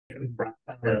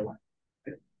the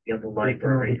the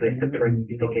library, but the print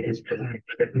ticket is printed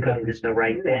because there's no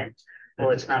right bin.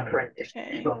 Well, it's not printed.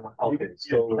 Okay. Okay,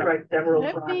 so right, several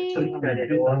Let times, so you me. got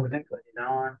it on, put it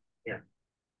on. Yeah.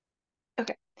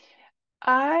 Okay.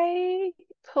 I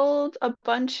pulled a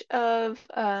bunch of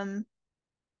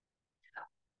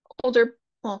older,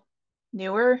 well,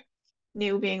 newer,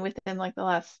 new being within like the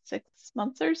last 6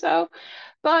 months or so,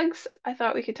 bugs. I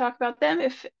thought we could talk about them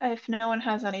if no one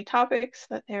has any topics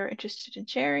that they're interested in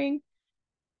sharing,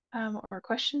 or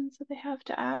questions that they have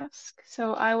to ask.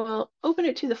 So I will open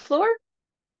it to the floor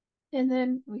and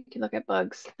then we can look at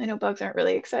bugs. I know bugs aren't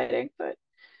really exciting, but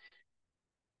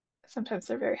sometimes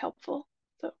they're very helpful.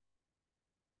 So,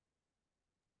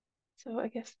 so I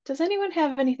guess, does anyone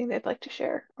have anything they'd like to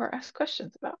share or ask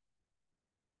questions about?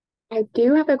 I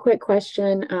do have a quick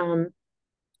question.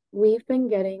 We've been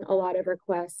getting a lot of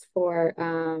requests for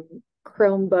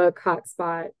Chromebook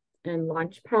hotspot and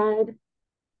Launchpad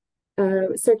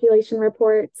circulation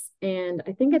reports, and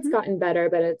I think it's Mhm. gotten better,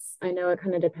 but I know it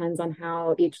kind of depends on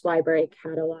how each library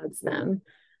catalogs them.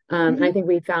 And I Mhm. think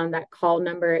we found that call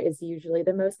number is usually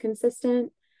the most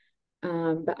consistent.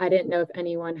 But I didn't know if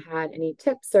anyone had any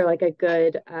tips or like a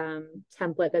good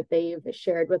template that they've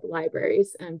shared with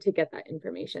libraries to get that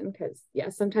information. Because yeah,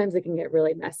 sometimes it can get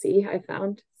really messy, I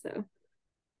found. So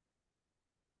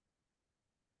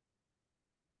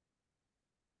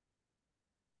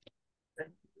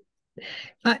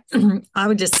I, I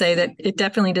would just say that it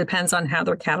definitely depends on how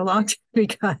they're cataloged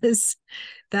because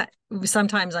that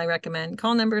sometimes I recommend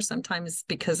call numbers, sometimes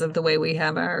because of the way we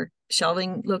have our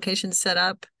shelving locations set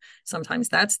up. Sometimes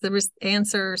that's the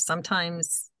answer.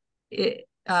 Sometimes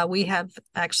we have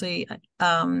actually,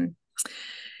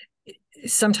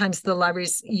 sometimes the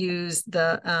libraries use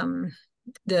the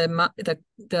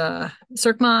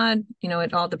circ mod.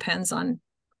 It all depends on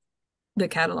the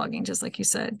cataloging, just like you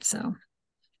said. So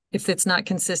if it's not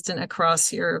consistent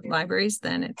across your libraries,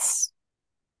 then it's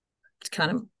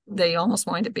kind of, they almost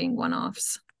wind up being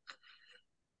one-offs.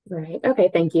 right. Okay,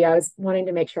 thank you. I was wanting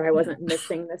to make sure I Yeah. wasn't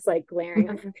missing this like glaring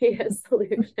obvious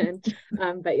solution.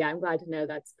 But yeah, I'm glad to know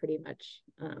that's pretty much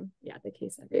yeah, the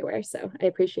case everywhere. So I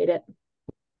appreciate it.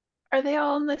 Are they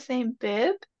all in the same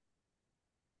bib?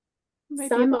 You might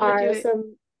be Some able to do are, it.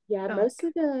 some, yeah, Oh, most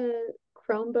of the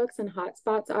Chromebooks and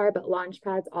hotspots are, but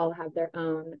Launchpads all have their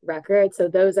own record. So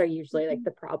those are usually like mhm.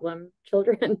 the problem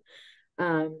children.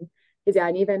 Because yeah,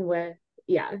 and even with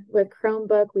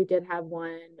Chromebook, we did have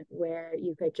one where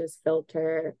you could just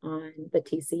filter on the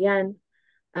TCN.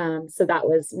 So that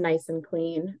was nice and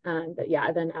clean. But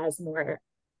yeah, then as more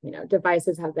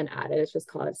devices have been added, it's just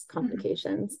caused Mhm.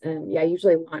 complications. And yeah,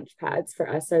 usually launch pads for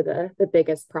us are the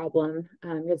biggest problem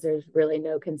because there's really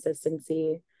no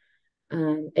consistency,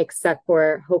 except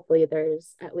for hopefully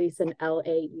there's at least an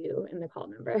LAU in the call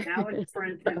number. Now it's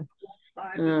printed.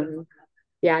 So,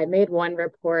 yeah, I made one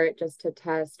report just to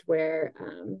test where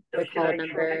So the should call I try it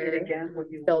number again when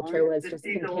you want filter it? was just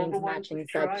These are all the contains ones matching we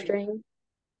tried.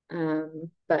 substring.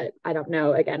 But I don't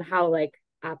know again how like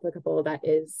applicable that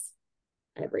is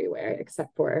everywhere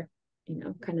except for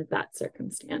kind of that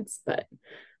circumstance. But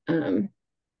um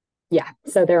yeah,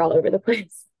 so they're all over the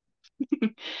place.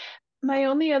 My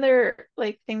only other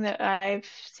like thing that I've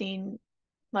seen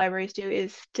libraries do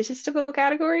is statistical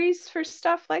categories for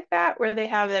stuff like that, where they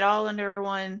have it all under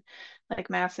one like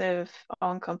massive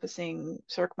all-encompassing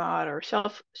circ mod or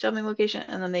shelving location,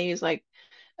 and then they use like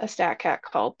a stat cat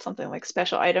called something like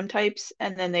special item types,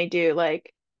 and then they do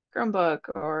like Chromebook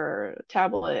or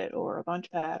tablet or a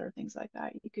Launchpad or things like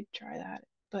that. You could try that.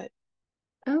 But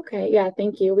Okay, yeah,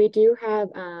 thank you. We do have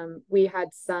we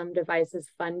had some devices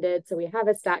funded, so we have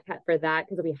a stat cat for that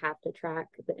because we have to track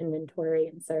the inventory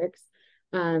and circs.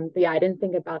 But yeah, I didn't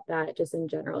think about that just in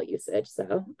general usage.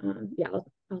 So yeah,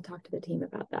 I'll talk to the team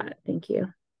about that. Thank you.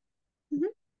 mhm,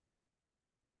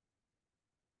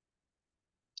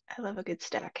 I love a good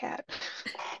stat cat.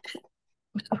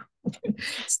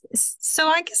 So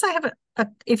I guess I have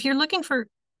if you're looking for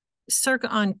circ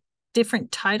on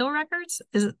different title records,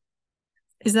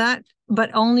 is that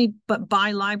but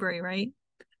by library, right?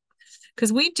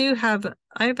 Because I have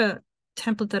a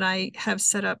template that I have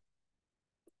set up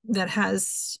that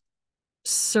has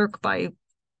circ by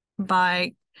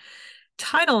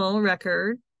title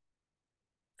record.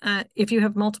 If you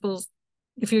have multiples,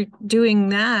 if you're doing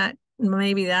that,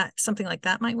 maybe that something like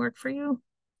that might work for you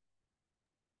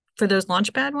for those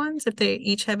Launchpad ones if they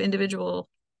each have individual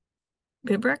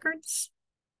bib records.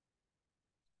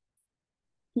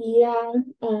 Yeah,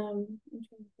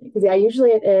 because yeah,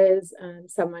 usually it is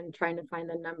someone trying to find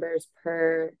the numbers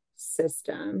per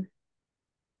system.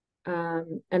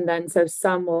 And then so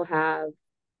some will have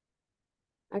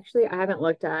Actually, I haven't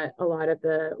looked at a lot of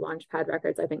the Launchpad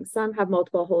records. I think some have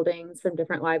multiple holdings from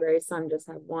different libraries, some just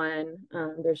have one.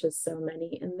 There's just so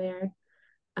many in there.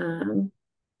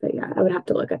 But yeah, I would have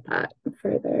to look at that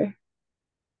further.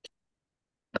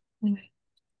 Anyway.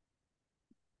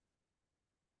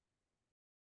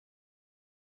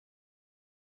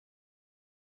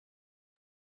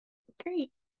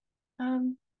 Great.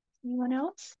 Anyone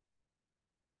else?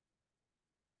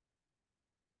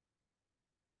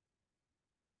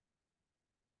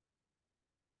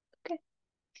 Okay.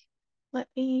 Let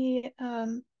me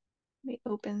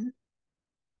open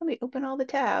all the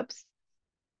tabs.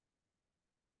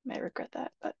 Might regret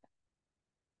that, but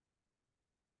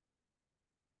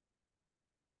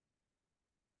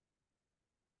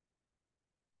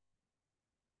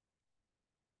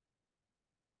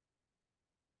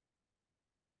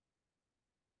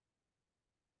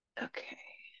okay.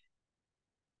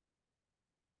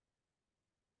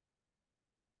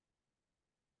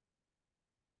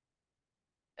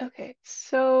 Okay,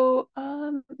 so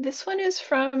this one is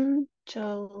from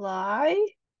July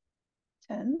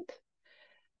 10th.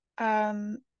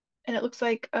 And it looks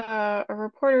like a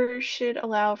reporter should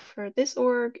allow for this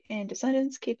org and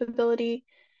descendants capability.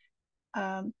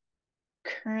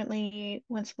 Currently,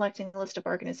 when selecting a list of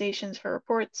organizations for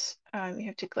reports, you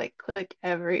have to like click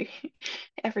every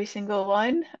every single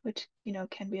one, which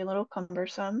can be a little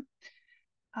cumbersome.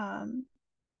 And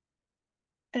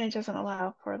it doesn't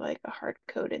allow for like a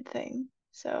hard-coded thing,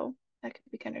 so that could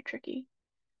be kind of tricky.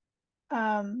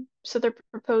 So they're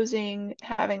proposing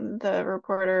having the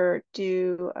reporter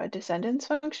do a descendants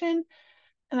function,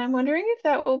 and I'm wondering if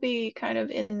that will be kind of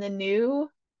in the new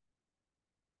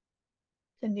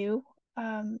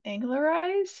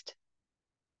angularized.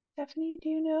 Stephanie, do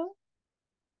you know?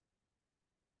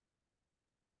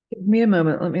 Give me a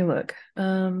moment, let me look.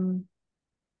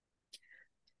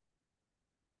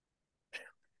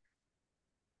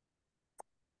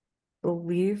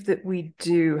 Believe that we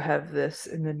do have this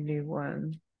in the new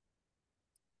one.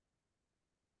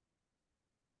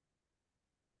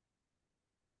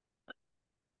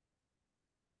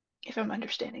 If I'm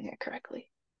understanding it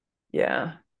correctly.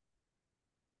 Yeah.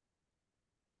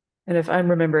 And if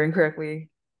I'm remembering correctly,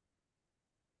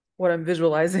 what I'm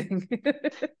visualizing,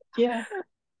 Yeah.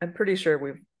 I'm pretty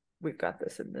sure we've got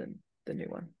this in the new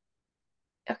one.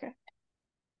 Okay.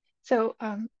 So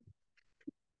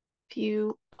if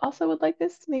you also would like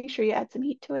this, make sure you add some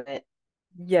heat to it.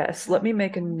 Yes, let me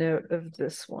make a note of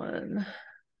this one.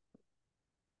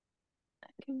 I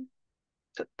can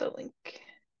put the link.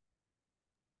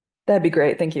 That'd be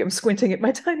great. Thank you. I'm squinting at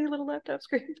my tiny little laptop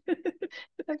screen.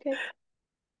 Okay.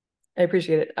 I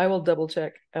appreciate it. I will double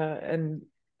check and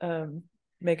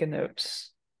make a note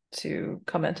to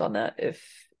comment on that if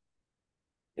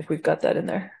we've got that in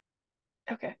there.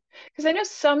 Okay. Because I know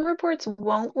some reports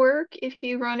won't work if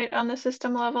you run it on the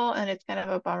system level, and it's kind of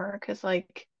a bummer because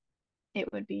like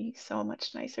it would be so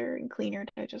much nicer and cleaner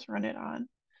to just run it on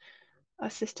a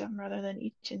system rather than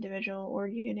each individual or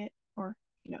unit or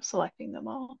selecting them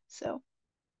all. So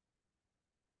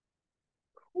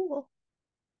cool.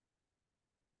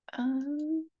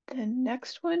 The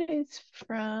next one is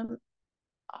from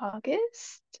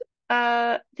August.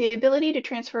 The ability to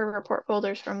transfer report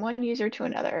folders from one user to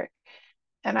another.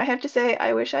 And I have to say,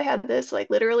 I wish I had this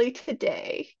like literally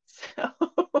today. So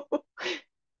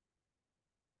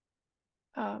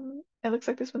it looks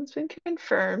like this one's been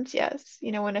confirmed. Yes.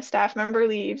 When a staff member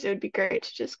leaves, it would be great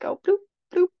to just go bloop,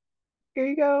 bloop. Here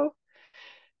you go.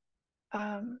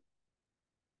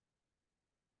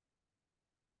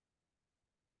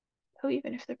 Oh,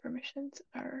 even if the permissions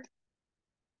are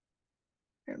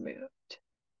removed.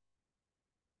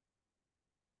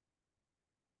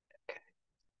 Okay.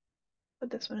 Put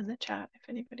this one in the chat if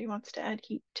anybody wants to add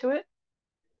heat to it.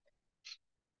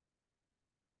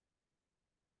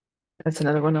 That's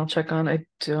another one I'll check on. I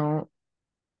don't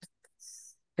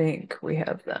think we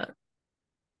have that.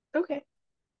 Okay.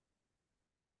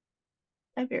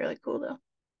 That'd be really cool though.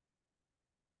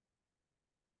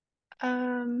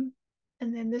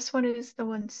 And then this one is the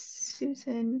one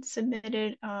Susan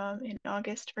submitted in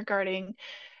August regarding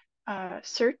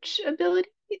search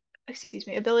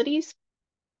abilities.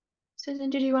 Susan,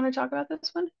 did you want to talk about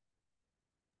this one?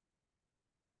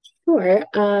 Sure.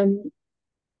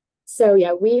 So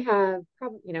yeah, we have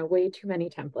probably, way too many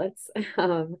templates.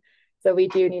 So we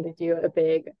do need to do a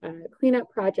big cleanup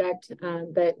project.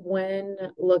 But when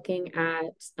looking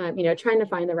at, trying to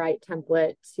find the right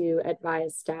template to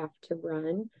advise staff to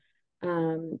run,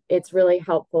 it's really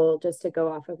helpful just to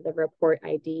go off of the report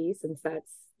ID since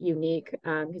that's unique.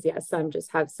 Because yeah, some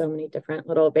just have so many different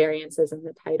little variances in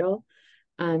the title.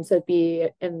 So it'd be,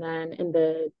 and then in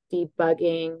the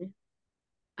debugging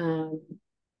um,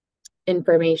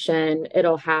 information,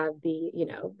 it'll have the,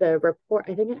 the report.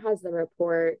 I think it has the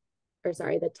report, or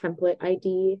sorry, the template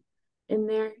ID in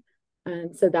there.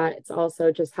 So that it's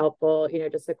also just helpful,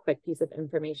 just a quick piece of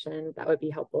information that would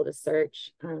be helpful to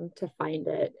search to find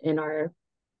it in our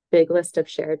big list of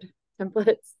shared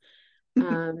templates.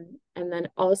 And then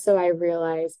also I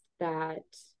realized that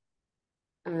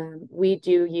we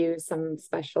do use some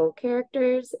special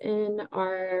characters in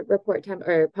our report temp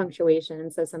or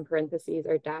punctuation, so some parentheses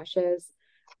or dashes.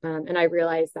 And I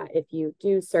realized that if you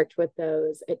do search with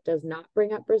those, it does not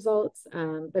bring up results.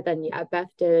 But then, yeah,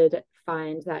 Beth did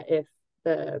find that if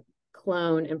the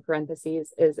clone in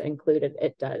parentheses is included,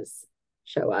 it does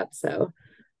show up. So,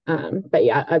 but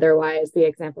yeah, otherwise, the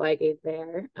example I gave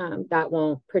there, that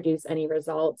won't produce any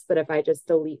results. But if I just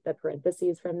delete the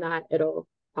parentheses from that, it'll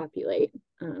populate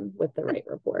with the right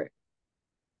report.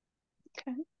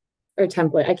 Okay. Or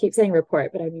template. I keep saying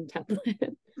report, but I mean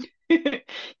template.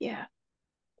 Yeah.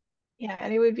 Yeah,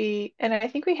 and it would be, and I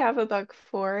think we have a bug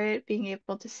for it, being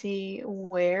able to see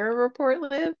where a report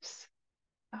lives.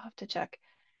 I'll have to check.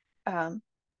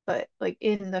 But like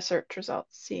in the search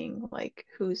results, seeing like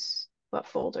what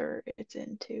folder it's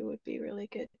into would be really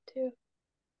good too.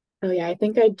 Oh yeah, I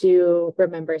think I do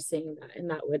remember seeing that,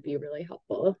 and that would be really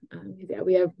helpful. Yeah,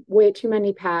 we have way too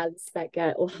many paths that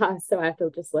get lost, so I have to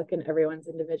just look in everyone's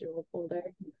individual folder.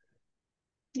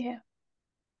 Yeah,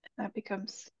 that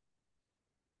becomes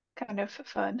kind of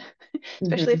fun,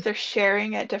 especially if they're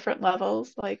sharing at different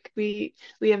levels. Like we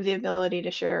have the ability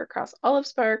to share across all of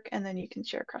Spark, and then you can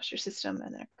share across your system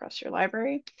and then across your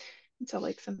library. And so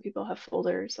like some people have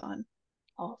folders on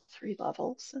all 3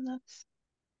 levels, and that's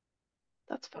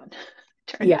fun.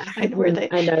 Trying to Yeah, find where they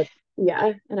I know.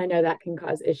 Yeah, and I know that can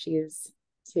cause issues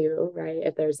too, right?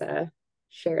 If there's a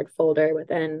shared folder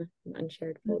within an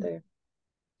unshared folder.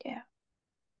 Yeah.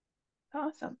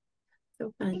 Awesome.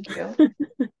 So fun. Thank you.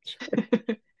 Sure.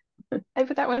 I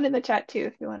put that one in the chat too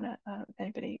if you want to, if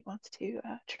anybody wants to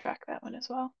track that one as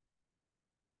well.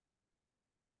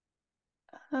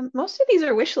 Most of these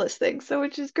are wish list things, so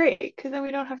which is great because then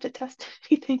we don't have to test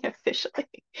anything officially.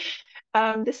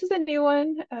 This is a new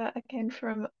one, again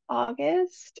from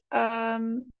August.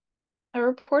 A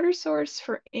reporter source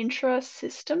for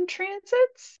intra-system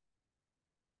transits.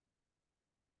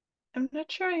 I'm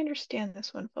not sure I understand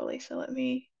this one fully, so let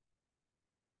me.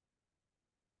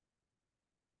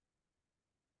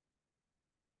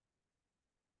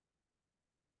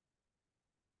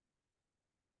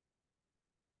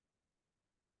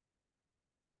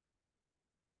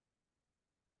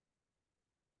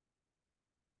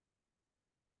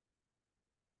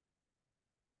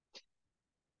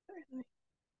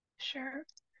 Sure.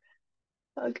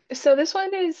 So this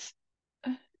one is,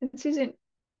 Susan,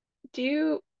 do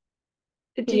you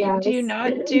do you Yes.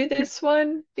 not do this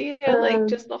one via like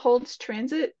just the holds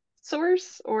transit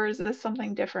source, or is this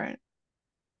something different?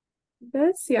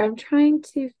 Yeah, I'm trying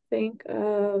to think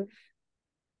of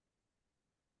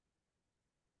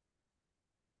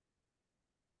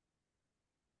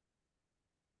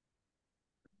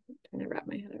trying to wrap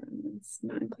my head around this,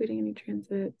 not including any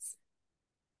transits.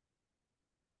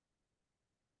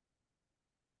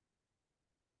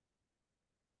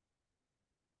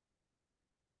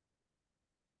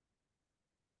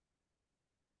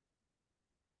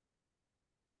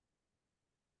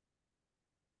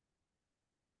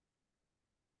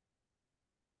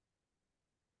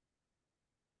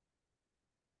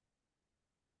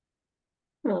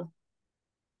 Huh.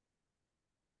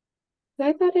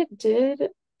 I thought it did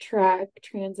track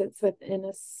transits within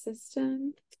a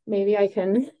system. Maybe I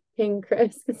can ping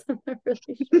Chris because I'm not really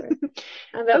sure.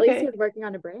 At least Okay. he's working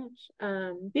on a branch.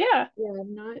 Yeah. Yeah,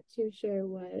 I'm not too sure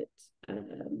what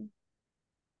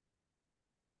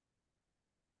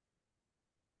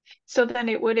So then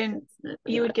it wouldn't, that's meant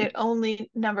by you would that. get only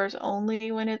numbers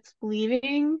only when it's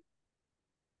leaving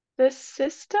the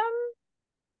system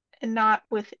and not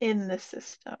within the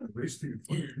system.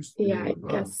 Yeah, I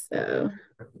guess so.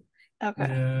 Okay.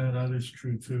 Yeah, that is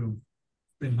true too.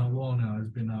 It's been how long now? It's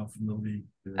been out from the league.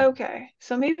 Okay.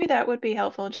 So maybe that would be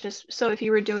helpful, just so if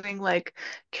you were doing like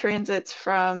transits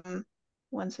from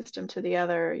one system to the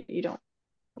other,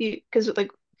 because like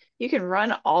you can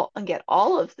run all and get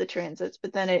all of the transits,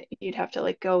 but then you'd have to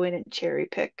like go in and cherry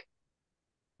pick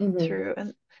through.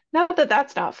 And not that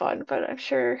that's not fun, but I'm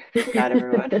sure not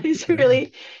everyone is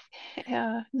really,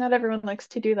 not everyone likes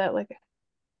to do that. Like,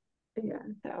 Yeah.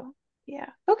 so yeah.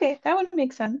 Okay, that would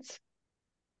make sense.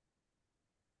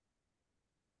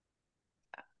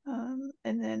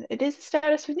 And then it is a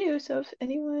status with new, so if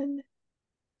anyone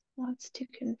wants to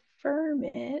confirm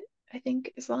it. I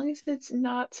think as long as it's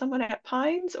not someone at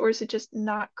Pines, or is it just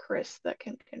not Chris that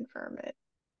can confirm it?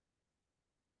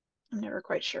 I'm never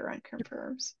quite sure on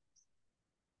confirms.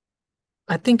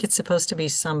 I think it's supposed to be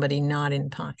somebody not in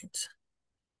Pines.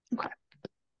 Okay.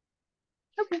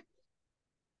 Okay.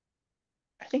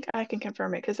 I think I can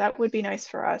confirm it because that would be nice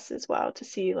for us as well to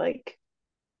see, like,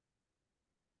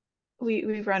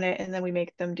 we run it and then we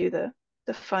make them do the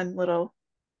fun little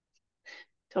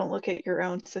don't look at your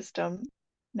own system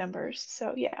numbers.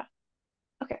 So yeah.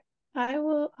 Okay. I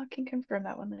can confirm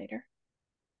that one later.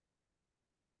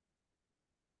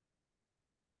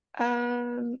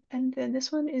 And then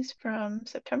this one is from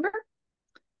September.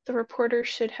 The reporter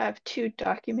should have 2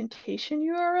 documentation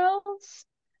URLs.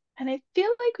 And I feel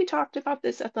like we talked about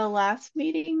this at the last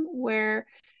meeting, where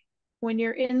when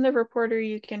you're in the reporter,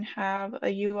 you can have a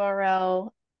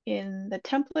URL in the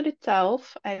template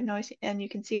itself. And you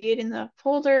can see it in the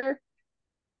folder,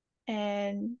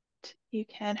 and you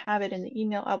can have it in the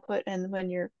email output and when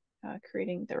you're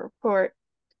creating the report.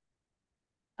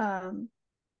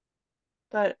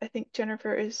 But I think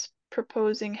Jennifer is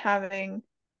proposing having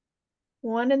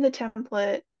one in the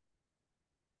template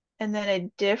and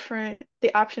then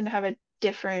the option to have a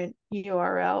different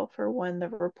URL for when the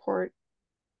report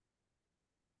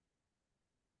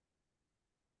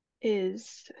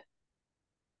is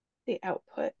the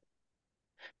output.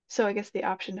 So I guess the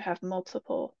option to have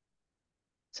multiple.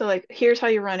 So like, here's how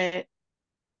you run it,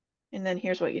 and then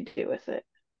here's what you do with it.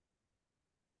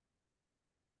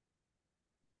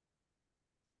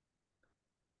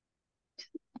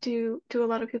 Do a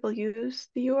lot of people use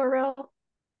the URL?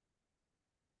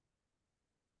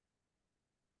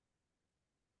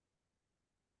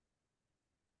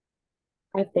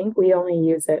 I think we only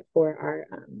use it for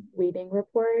our weeding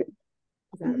report.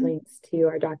 That links to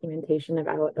our documentation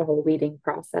about the whole weeding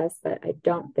process, but I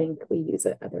don't think we use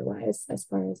it otherwise, as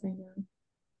far as I know.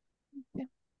 Yeah.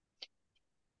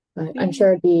 But I'm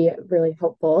sure it'd be really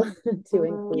helpful to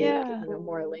include, Yeah.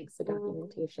 more links to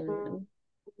documentation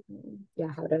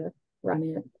and how to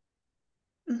run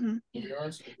it.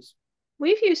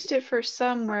 We've used it for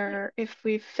some where if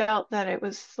we felt that it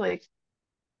was like,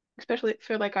 especially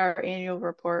for like our annual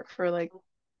report for like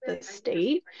the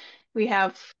state, we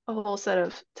have a whole set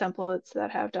of templates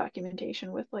that have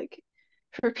documentation with, like,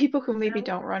 for people who maybe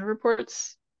don't run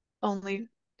reports only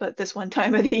but this one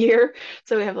time of the year.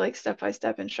 So we have like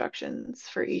step-by-step instructions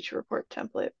for each report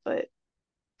template, but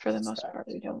for the most part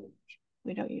we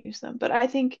don't use them. But I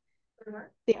think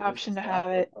the option to have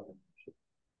it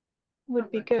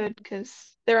would be good, because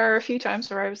there are a few times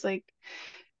where I was like,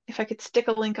 if I could stick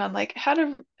a link on like how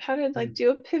to like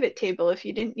do a pivot table if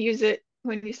you didn't use it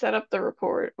when you set up the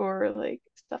report, or like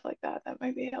stuff like that, that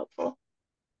might be helpful.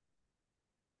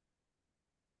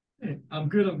 Hey, I'm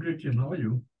good, Kim. How are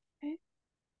you? Okay.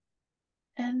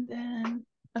 And then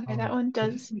that one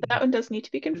does need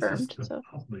to be confirmed. So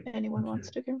if anyone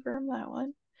wants to confirm that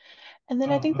one. And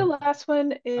then I think the last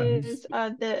one is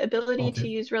the ability to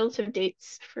use relative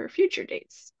dates for future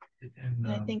dates. And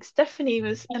I think Stephanie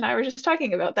and I were just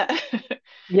talking about that.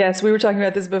 Yes, we were talking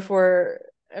about this before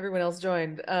everyone else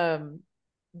joined.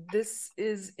 This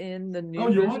is in the new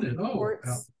version of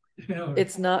reports. Yeah.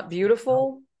 It's not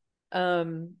beautiful.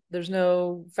 There's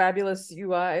no fabulous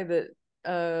UI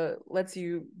that lets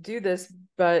you do this,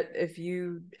 but if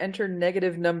you enter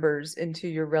negative numbers into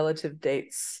your relative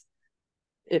dates,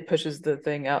 it pushes the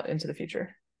thing out into the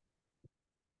future.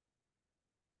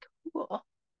 Cool.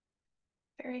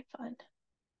 Very fun.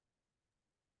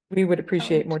 We would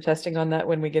appreciate more testing on that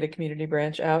when we get a community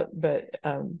branch out, but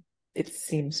it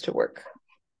seems to work.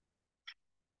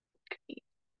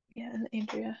 Yeah, and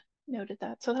Andrea noted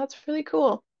that. So that's really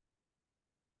cool.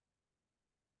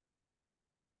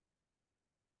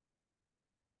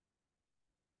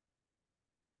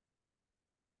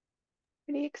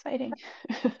 Pretty exciting.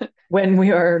 When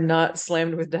we are not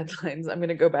slammed with deadlines, I'm going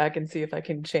to go back and see if I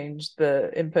can change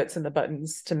the inputs and the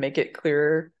buttons to make it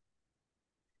clearer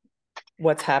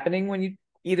what's happening when you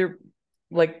either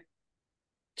like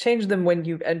change them when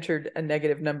you've entered a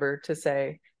negative number to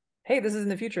say, hey, this is in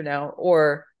the future now,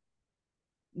 or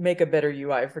make a better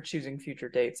UI for choosing future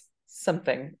dates.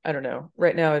 Something, I don't know.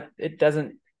 Right now it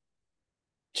doesn't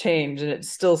change and it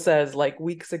still says like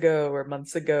weeks ago or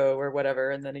months ago or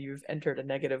whatever, and then you've entered a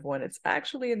negative one. It's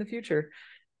actually in the future.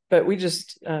 But we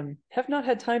just have not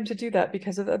had time to do that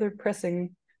because of other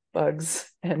pressing bugs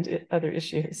and other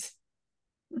issues.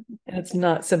 And it's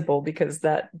not simple because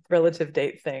that relative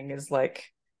date thing is like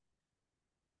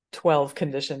 12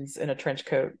 conditions in a trench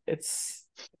coat. It's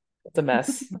a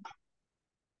mess.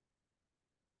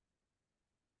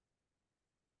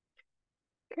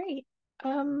 Great.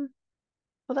 Well,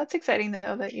 that's exciting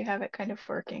though that you have it kind of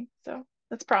working. So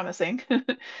that's promising.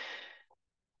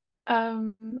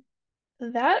 Um,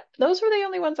 those were the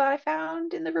only ones I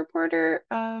found in the reporter.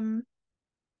 Okay,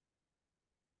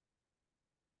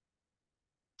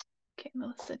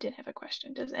 Melissa did have a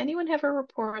question. Does anyone have a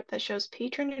report that shows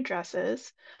patron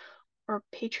addresses or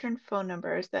patron phone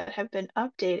numbers that have been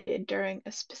updated during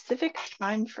a specific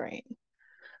time frame?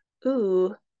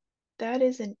 Ooh, that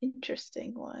is an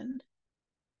interesting one.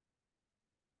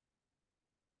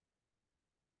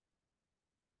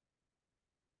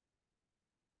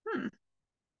 Hmm.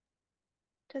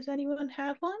 Does anyone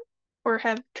have one or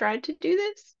have tried to do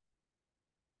this?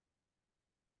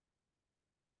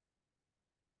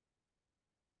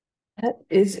 That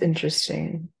is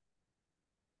interesting.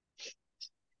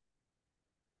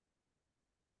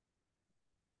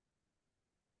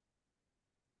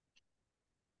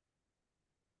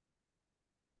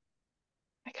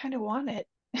 I kind of want it.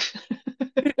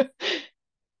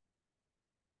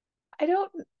 I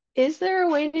don't, is there a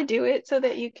way to do it so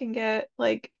that you can get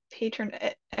like patron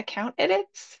account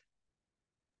edits?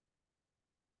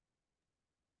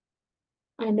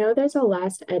 I know there's a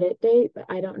last edit date, but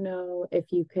I don't know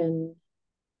if you can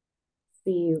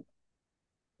see,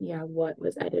 yeah, what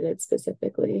was edited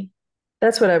specifically.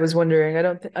 That's what I was wondering. I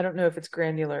don't know if it's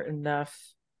granular enough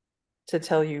to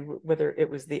tell you whether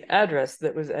it was the address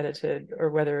that was edited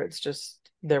or whether it's just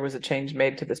there was a change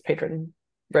made to this patron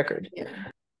record. Yeah.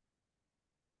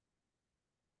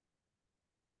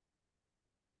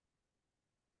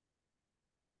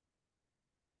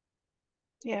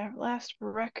 Yeah, last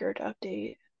record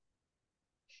update.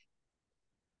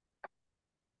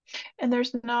 And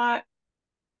there's not,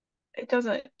 it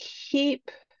doesn't keep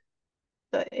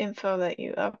the info that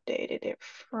you updated it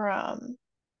from.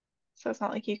 So it's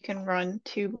not like you can run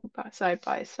two side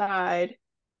by side.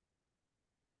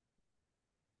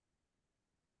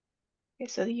 Okay,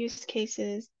 so the use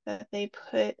cases that they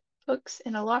put books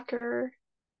in a locker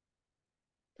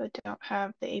but don't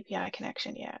have the API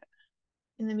connection yet.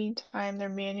 In the meantime, they're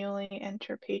manually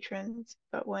enter patrons,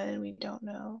 but when we don't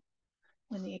know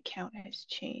when the account has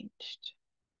changed.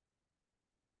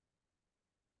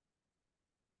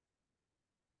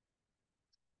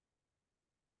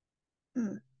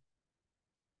 Hmm.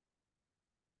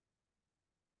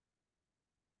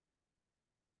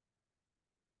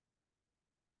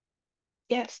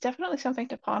 Yes, definitely something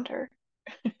to ponder.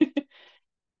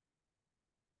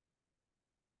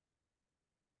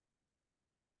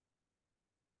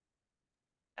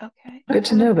 Okay. Good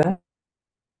to know that.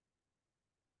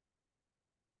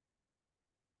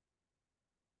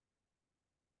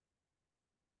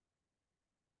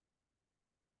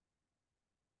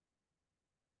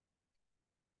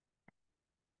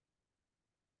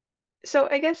 So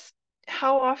I guess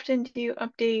how often do you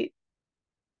update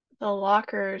the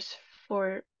lockers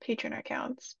for patron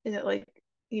accounts? Is it like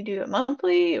you do it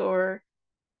monthly or?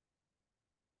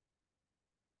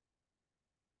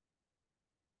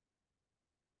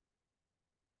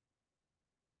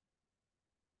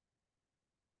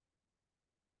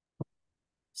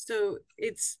 So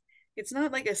it's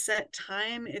not like a set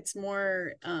time. It's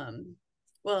more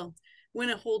well, when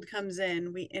a hold comes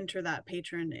in, we enter that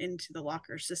patron into the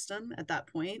locker system at that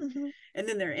point, Mhm. and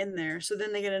then they're in there. So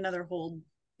then they get another hold,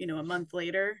 a month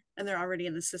later, and they're already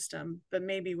in the system. But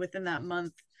maybe within that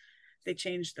month, they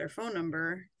changed their phone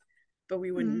number, but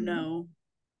we wouldn't Mm. know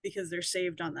because they're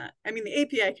saved on that. I mean, the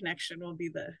API connection will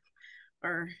be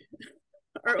our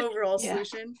our overall Yeah.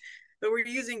 solution, but we're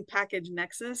using package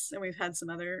Nexus and we've had some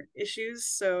other issues.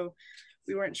 So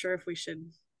we weren't sure if we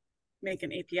should make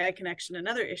an API connection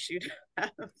another issue to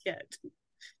have yet.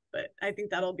 But I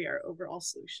think that'll be our overall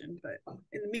solution. But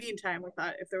in the meantime, we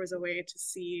thought if there was a way to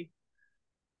see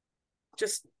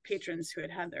just patrons who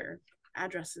had their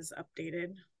addresses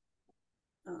updated.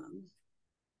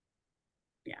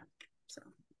 Yeah, so.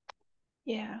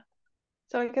 Yeah.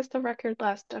 So I guess the record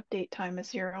last update time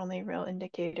is your only real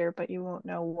indicator, but you won't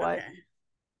know what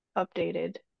Okay.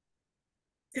 updated.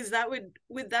 Because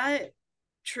would that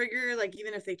trigger like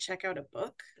even if they check out a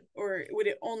book, or would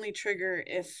it only trigger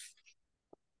if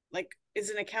like is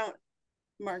an account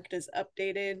marked as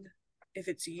updated if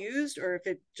it's used or if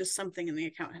it just something in the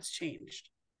account has changed?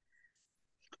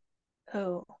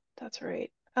 Oh, that's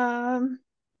right.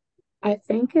 I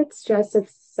think it's just if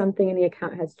something in the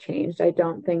account has changed. I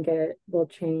don't think it will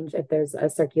change if there's a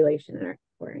circulation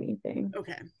or anything.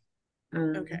 Okay.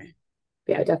 Okay.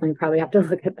 Yeah, I definitely probably have to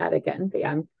look at that again. But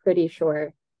yeah, I'm pretty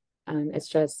sure it's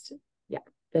just, yeah,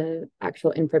 the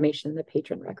actual information in the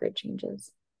patron record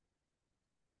changes.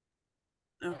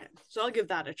 Okay. So I'll give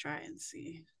that a try and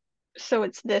see. So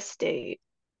it's this date.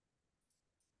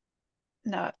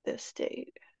 not this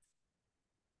date.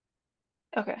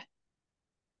 Okay.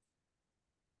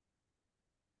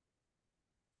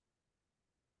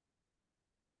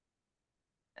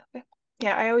 Okay.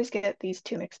 Yeah, I always get these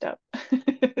two mixed up.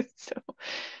 So,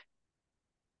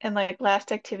 and like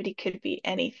last activity could be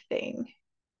anything,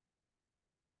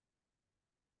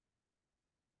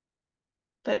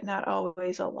 but not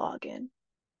always a login.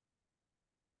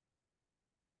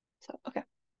 So, okay,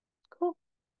 cool.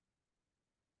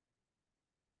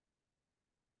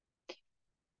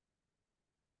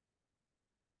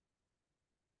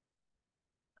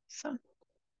 So,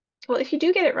 well, if you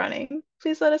do get it running,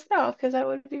 please let us know because that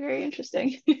would be very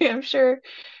interesting. I'm sure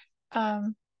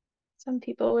some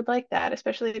people would like that,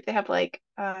 especially if they have like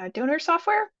donor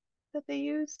software that they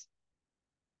use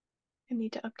and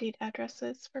need to update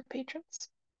addresses for patrons.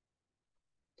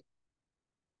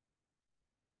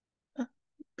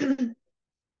 Are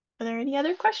there any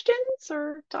other questions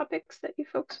or topics that you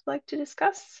folks would like to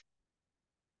discuss?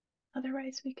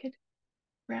 Otherwise, we could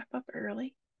wrap up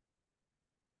early.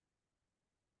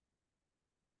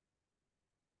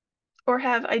 Or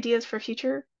have ideas for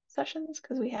future sessions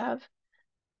because we have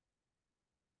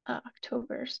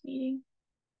October's meeting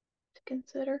to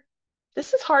consider.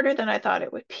 This is harder than I thought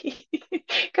it would be.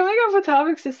 Coming up with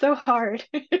topics is so hard.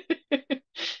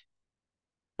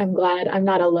 I'm glad I'm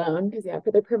not alone because yeah,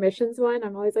 for the permissions one,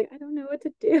 I'm always like, I don't know what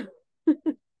to do.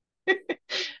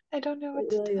 I don't know what It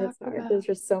to really talk is hard. about. There's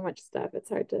just so much stuff. It's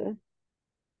hard to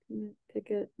pick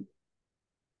it.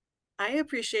 I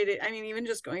appreciate it. I mean, even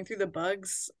just going through the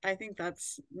bugs, I think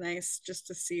that's nice just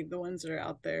to see the ones that are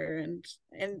out there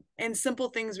and simple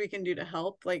things we can do to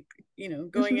help, like, you know,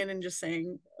 going in and just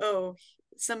saying, oh,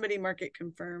 somebody mark it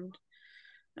confirmed.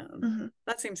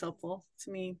 That seems helpful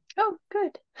to me. Oh,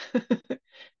 good.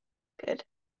 Good.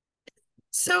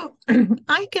 So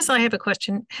I guess I have a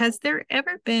question. Has there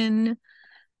ever been,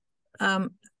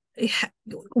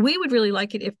 we would really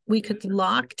like it if we could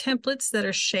lock templates that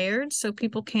are shared so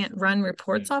people can't run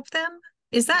reports off them.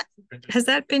 Has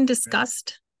that been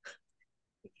discussed?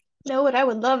 No, but I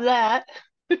would love that.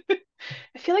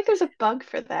 I feel like there's a bug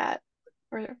for that.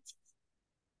 Or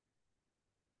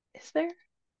is there?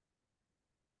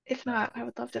 If not, I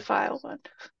would love to file one.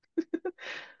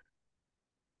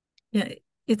 Yeah,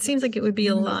 it seems like it would be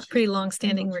a pretty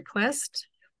long-standing request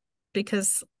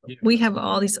because we have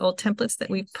all these old templates that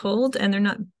we pulled and they're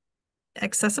not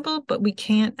accessible, but we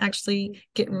can't actually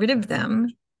get rid of them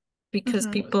because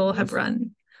people have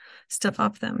run stuff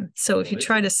off them. So if you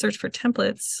try to search for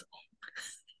templates,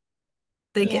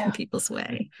 they get in people's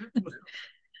way.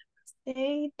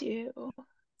 They do.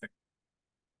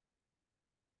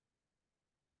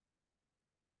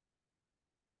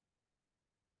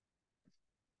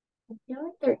 I feel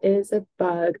like there is a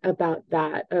bug about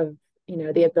that of, you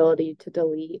know, the ability to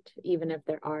delete even if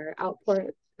there are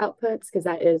outputs, because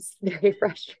that is very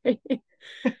frustrating.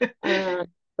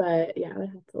 But yeah, I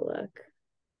would have to look.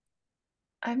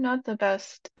 I'm not the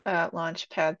best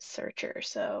Launchpad searcher,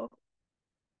 so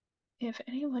if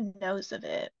anyone knows of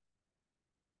it,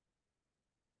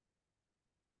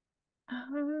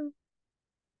 um,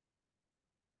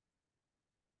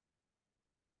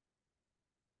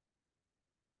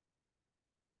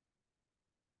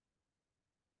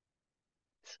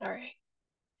 sorry,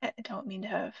 I don't mean to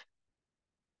have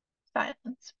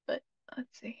silence, but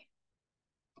let's see.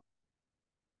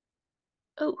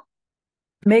 Oh,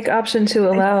 Make option to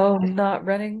allow not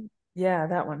running. Yeah,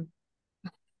 that one.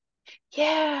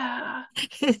 yeah.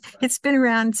 It's been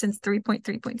around since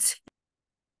 3.3.6.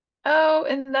 Oh,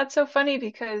 and that's so funny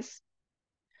because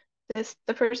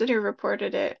the person who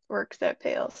reported it worked at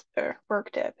Pales.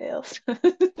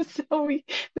 So we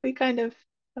kind of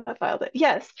filed it.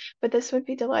 Yes, but this would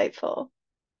be delightful.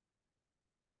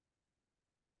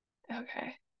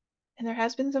 Okay. And there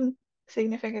has been some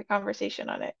significant conversation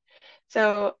on it.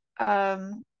 So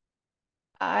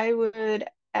I would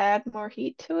add more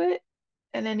heat to it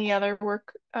and any other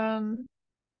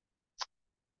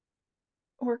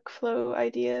workflow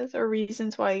ideas or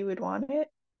reasons why you would want it.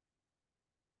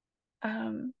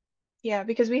 Yeah,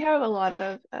 because we have a lot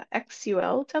of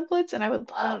XUL templates and I would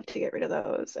love to get rid of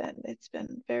those and it's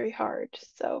been very hard.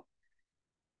 So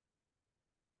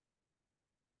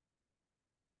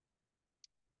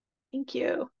thank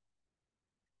you.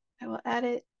 I will add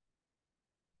it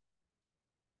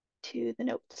to the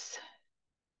notes.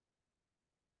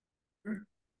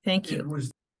 Thank It you.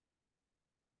 was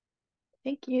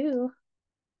Thank you.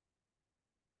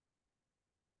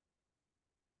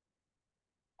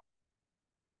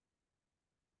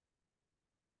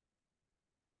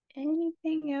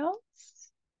 Anything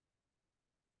else?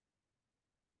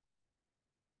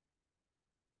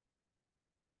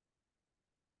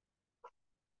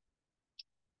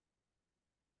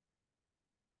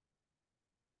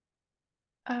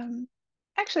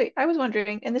 Actually, I was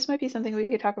wondering, and this might be something we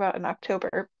could talk about in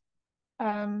October.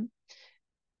 I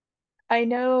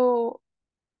know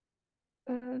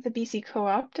the BC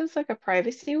Co-op does like a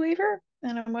privacy waiver,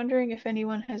 and I'm wondering if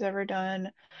anyone has ever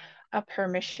done a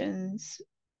permissions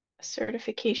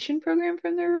certification program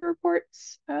from their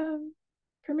reports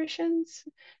permissions,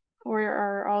 or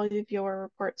are all of your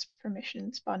reports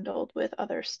permissions bundled with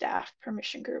other staff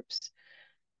permission groups?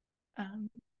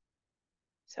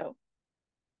 So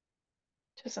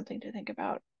just something to think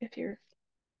about if you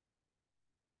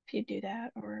do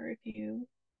that, or if you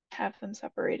have them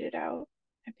separated out.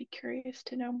 I'd be curious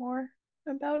to know more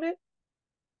about it.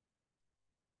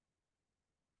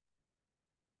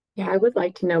 Yeah, I would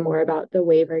like to know more about the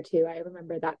waiver too. I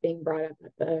remember that being brought up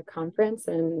at the conference,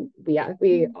 and yeah,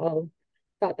 we all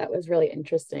thought that was really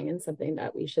interesting and something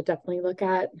that we should definitely look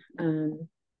at.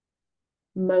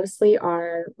 Mostly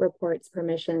our reports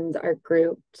permissions are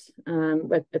grouped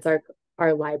with it's our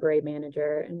library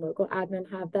manager and local admin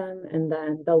have them, and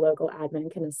then the local admin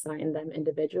can assign them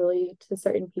individually to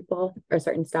certain people or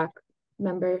certain staff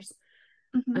members.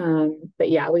 But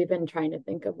yeah, we've been trying to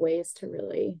think of ways to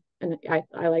really, and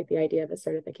I like the idea of a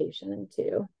certification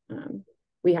too.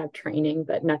 We have training,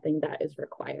 but nothing that is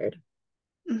required.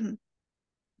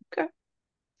 Okay.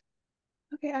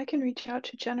 Okay, I can reach out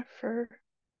to Jennifer.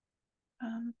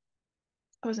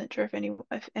 I wasn't sure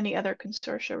if any other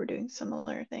consortia were doing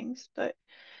similar things, but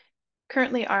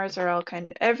currently ours are all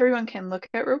everyone can look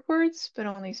at reports, but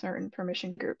only certain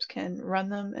permission groups can run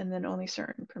them, and then only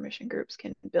certain permission groups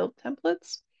can build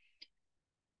templates.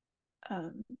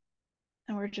 And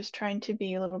we're just trying to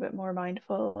be a little bit more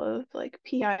mindful of like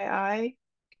PII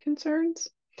concerns.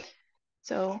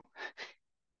 So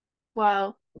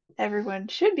while everyone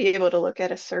should be able to look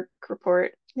at a CERC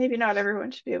report, maybe not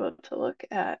everyone should be able to look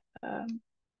at a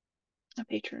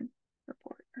patron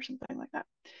report or something like that.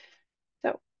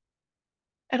 So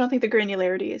I don't think the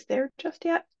granularity is there just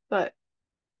yet, but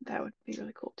that would be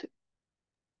really cool too.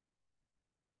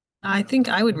 I think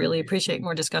I would really appreciate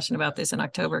more discussion about this in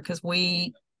October, because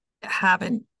we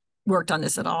haven't worked on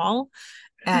this at all.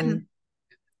 And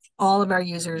all of our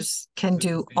users can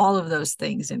do all of those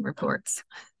things in reports.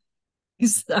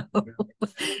 So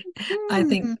I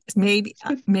think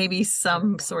maybe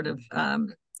some sort of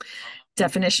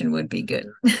definition would be good.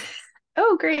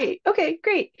 Oh, great. Okay,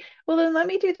 great. Well, then let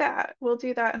me do that. We'll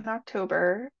do that in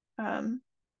October.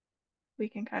 We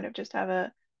can kind of just have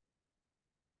I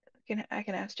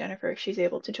can ask Jennifer if she's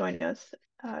able to join us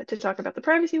to talk about the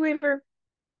privacy waiver.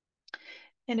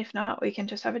 And if not, we can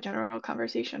just have a general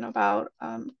conversation about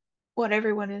what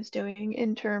everyone is doing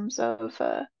in terms of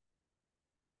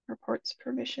reports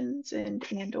permissions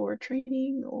and or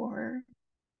training or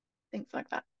things like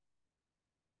that.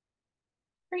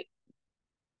 Great.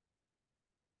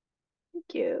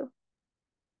 Thank you.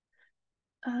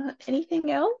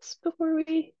 Anything else before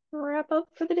we wrap up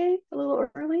for the day? A little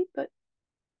early, but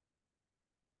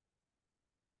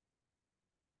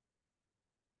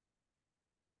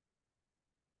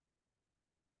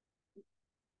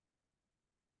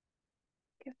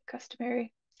give the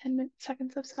customary 10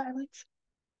 seconds of silence.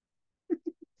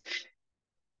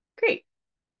 Great.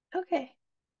 Okay.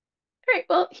 All right.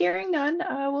 Well, hearing none,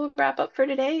 we'll wrap up for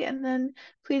today, and then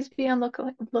please be on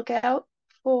lookout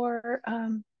for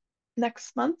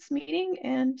next month's meeting.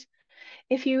 And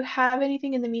if you have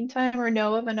anything in the meantime or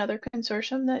know of another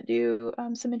consortium that do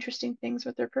some interesting things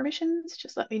with their permissions,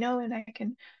 just let me know, and I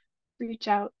can reach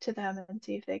out to them and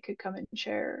see if they could come and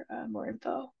share more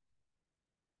info.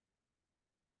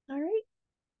 All right.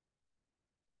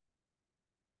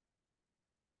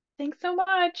 Thanks so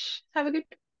much. Have a good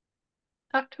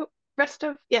October.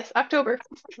 October.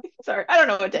 Sorry, I don't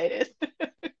know what day it is.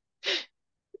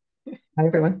 Hi,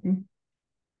 everyone.